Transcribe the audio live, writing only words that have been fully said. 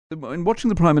In watching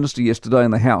the Prime Minister yesterday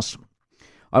in the House,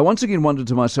 I once again wondered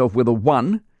to myself whether,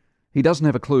 one, he doesn't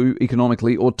have a clue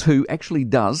economically, or two, actually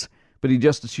does, but he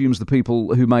just assumes the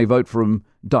people who may vote for him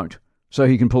don't, so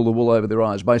he can pull the wool over their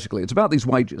eyes, basically. It's about these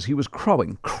wages. He was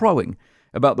crowing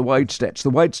about the wage stats. The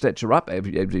wage stats are up,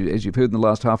 as you've heard in the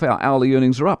last half hour. Hourly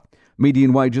earnings are up.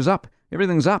 Median wages up.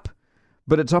 Everything's up.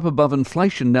 But it's up above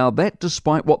inflation. Now, that,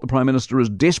 despite what the Prime Minister is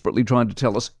desperately trying to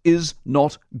tell us, is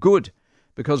not good.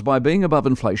 Because by being above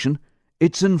inflation,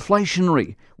 it's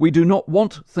inflationary. We do not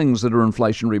want things that are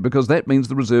inflationary, because that means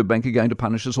the Reserve Bank are going to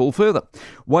punish us all further.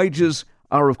 Wages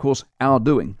are, of course, our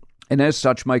doing, and as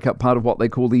such make up part of what they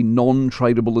call the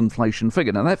non-tradable inflation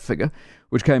figure. Now, that figure,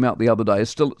 which came out the other day, is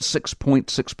still at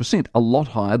 6.6%, a lot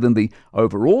higher than the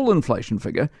overall inflation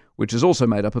figure, which is also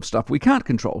made up of stuff we can't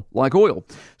control, like oil.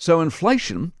 So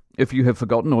inflation, if you have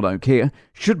forgotten or don't care,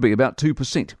 should be about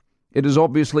 2%. It is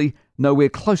obviously nowhere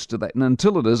close to that, and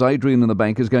until it is, Adrian and the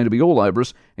bank is going to be all over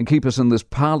us and keep us in this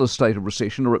parlous state of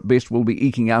recession, or at best we'll be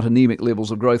eking out anemic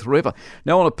levels of growth forever.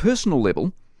 Now, on a personal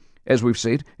level, as we've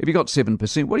said, if you got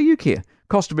 7%, what do you care?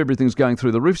 Cost of everything's going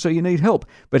through the roof, so you need help.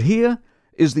 But here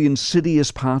is the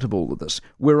insidious part of all of this.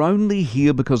 We're only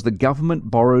here because the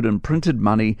government borrowed and printed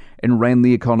money and ran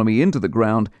the economy into the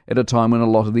ground at a time when a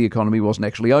lot of the economy wasn't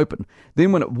actually open.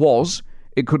 Then when it was,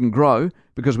 it couldn't grow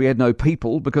because we had no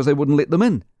people, because they wouldn't let them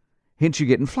in. Hence you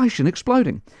get inflation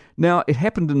exploding. Now, it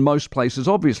happened in most places,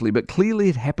 obviously, but clearly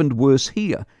it happened worse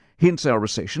here. Hence our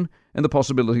recession and the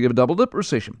possibility of a double-dip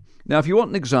recession. Now, if you want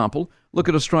an example, look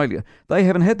at Australia. They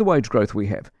haven't had the wage growth we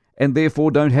have, and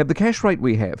therefore don't have the cash rate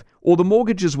we have, or the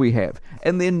mortgages we have,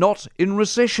 and they're not in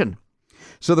recession.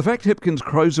 So the fact Hipkins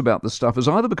crows about this stuff is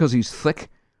either because he's thick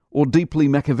or deeply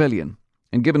Machiavellian.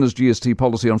 And given his GST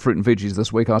policy on fruit and veggies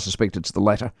this week, I suspect it's the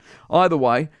latter. Either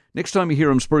way, next time you hear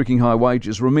him spruiking high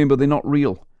wages, remember they're not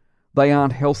real. They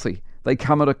aren't healthy. They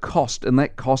come at a cost, and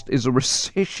that cost is a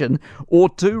recession or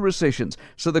two recessions.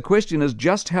 So the question is,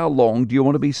 just how long do you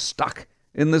want to be stuck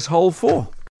in this hole for?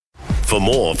 For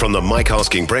more from the Mike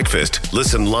Hosking Breakfast,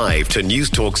 listen live to News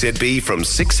Talk ZB from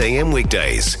 6 a.m.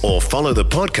 weekdays, or follow the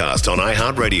podcast on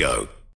iHeartRadio.